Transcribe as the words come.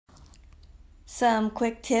Some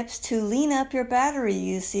quick tips to lean up your battery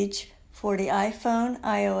usage for the iPhone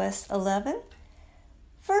iOS 11.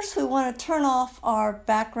 First, we want to turn off our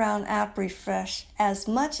background app refresh as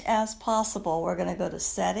much as possible. We're going to go to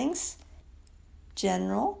Settings,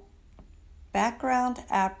 General, Background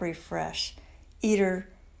App Refresh. Either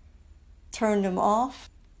turn them off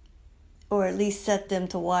or at least set them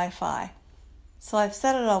to Wi-Fi. So I've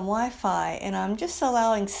set it on Wi-Fi and I'm just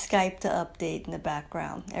allowing Skype to update in the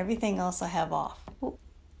background. Everything else I have off.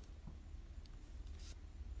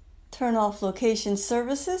 Turn off location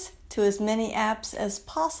services to as many apps as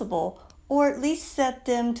possible, or at least set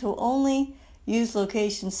them to only use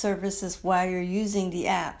location services while you're using the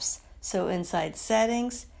apps. So inside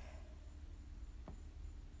Settings,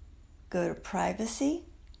 go to Privacy,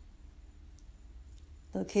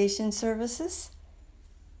 Location Services,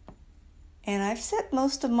 and I've set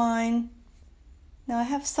most of mine. Now I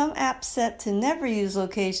have some apps set to never use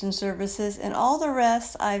location services, and all the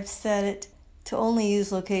rest I've set it to only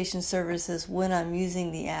use location services when I'm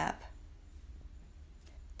using the app.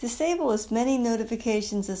 Disable as many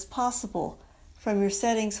notifications as possible. From your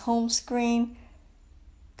settings home screen,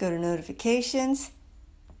 go to Notifications,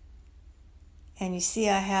 and you see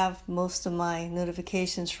I have most of my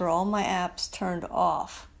notifications for all my apps turned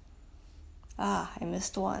off. I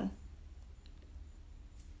missed one.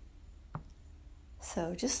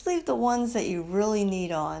 So just leave the ones that you really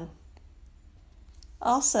need on.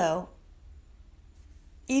 Also,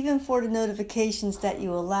 even for the notifications that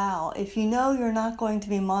you allow, if you know you're not going to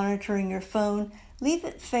be monitoring your phone, leave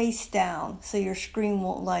it face down so your screen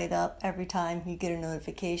won't light up every time you get a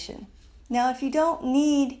notification. Now, if you don't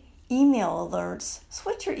need email alerts,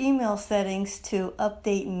 switch your email settings to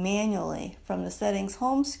update manually. From the settings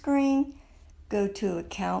home screen, go to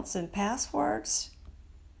Accounts and Passwords,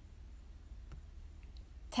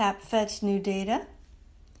 tap Fetch New Data.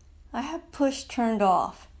 I have Push turned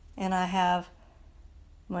off, and I have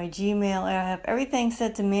my Gmail, I have everything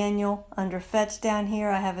set to manual. Under Fetch down here,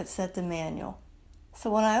 I have it set to manual. So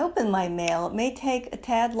when I open my mail, it may take a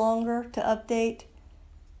tad longer to update,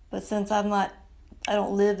 but since I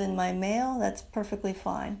don't live in my mail, that's perfectly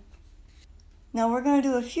fine. Now we're going to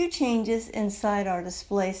do a few changes inside our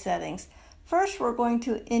display settings. First, we're going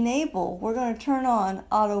to turn on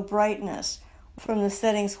auto brightness. From the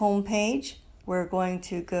settings home page, we're going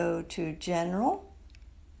to go to General,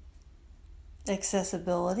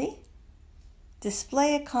 Accessibility,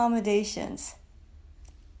 Display Accommodations,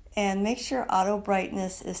 and make sure auto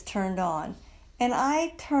brightness is turned on. And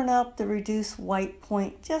I turn up the reduce white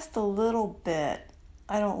point just a little bit.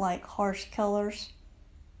 I don't like harsh colors,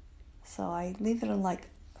 so I leave it on like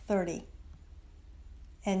 30.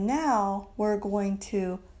 And now we're going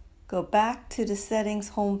to go back to the settings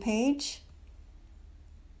home page,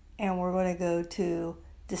 and we're going to go to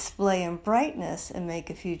Display and Brightness and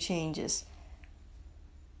make a few changes.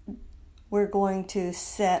 We're going to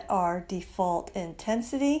set our default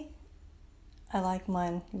intensity. I like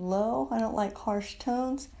mine low. I don't like harsh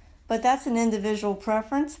tones, but that's an individual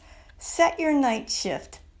preference. Set your night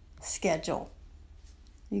shift schedule.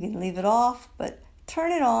 You can leave it off, but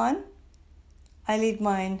turn it on. I leave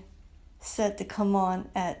mine set to come on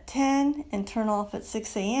at 10 and turn off at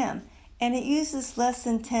 6 a.m. and it uses less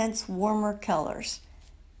intense, warmer colors.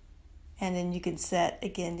 And then you can set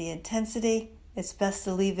again the intensity. It's best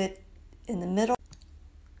to leave it in the middle.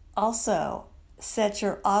 Also, set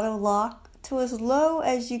your auto lock to as low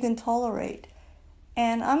as you can tolerate.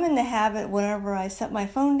 And I'm in the habit, whenever I set my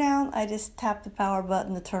phone down, I just tap the power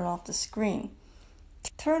button to turn off the screen.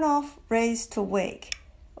 Turn off raise to wake,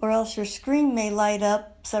 or else your screen may light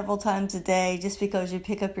up several times a day just because you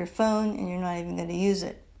pick up your phone and you're not even going to use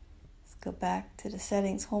it. Let's go back to the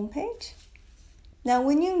settings homepage. Now,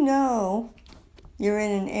 when you know you're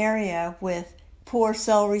in an area with poor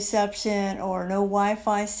cell reception or no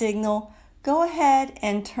Wi-Fi signal, go ahead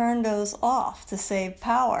and turn those off to save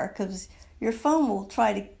power, because your phone will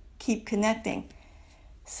try to keep connecting.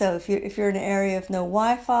 So if you're in an area of no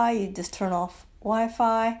Wi-Fi, you just turn off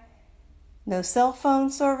Wi-Fi. No cell phone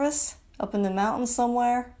service, up in the mountains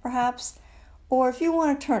somewhere perhaps. Or if you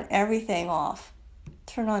want to turn everything off,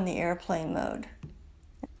 turn on the airplane mode.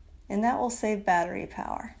 And that will save battery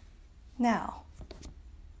power. Now,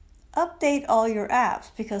 update all your apps,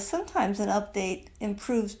 because sometimes an update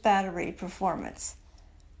improves battery performance.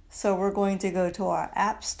 So we're going to go to our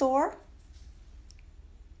App Store.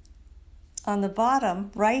 On the bottom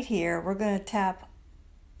right here, we're going to tap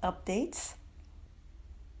Updates.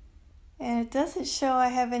 And it doesn't show I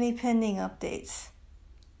have any pending updates.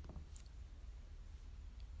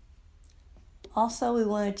 Also, we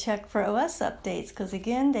want to check for OS updates, because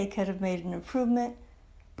again, they could have made an improvement.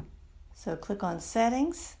 So click on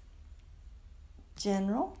Settings,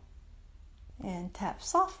 General, and tap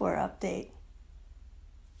Software Update.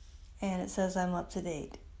 And it says I'm up to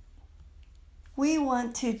date. We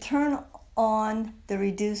want to turn on the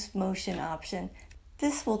reduce motion option.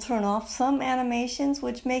 This will turn off some animations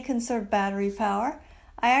which may conserve battery power.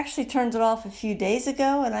 I actually turned it off a few days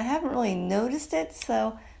ago and I haven't really noticed it,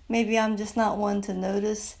 so maybe I'm just not one to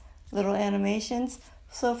notice little animations.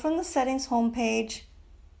 So from the settings homepage,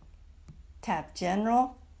 tap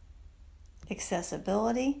General,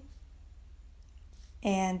 Accessibility,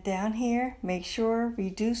 and down here make sure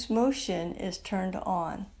reduce motion is turned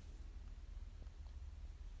on.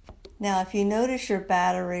 Now if you notice your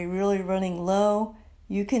battery really running low,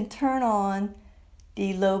 you can turn on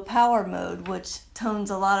the low power mode, which tones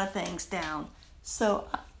a lot of things down. So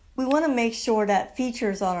we want to make sure that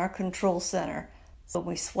features on our control center. So when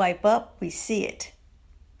we swipe up, we see it.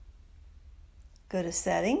 Go to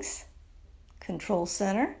Settings, Control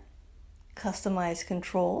Center, Customize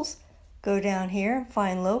Controls. Go down here and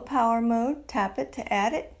find low power mode, tap it to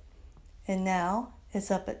add it, and now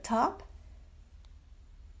it's up at top.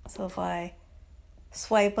 So if I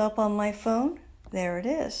swipe up on my phone, there it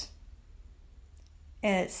is.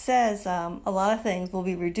 And it says a lot of things will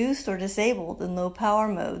be reduced or disabled in low power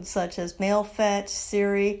mode, such as mail fetch,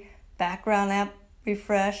 Siri, background app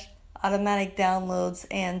refresh, automatic downloads,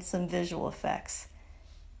 and some visual effects.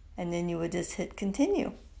 And then you would just hit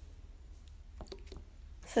continue.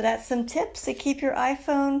 So that's some tips to keep your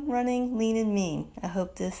iPhone running lean and mean. I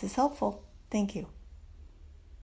hope this is helpful. Thank you.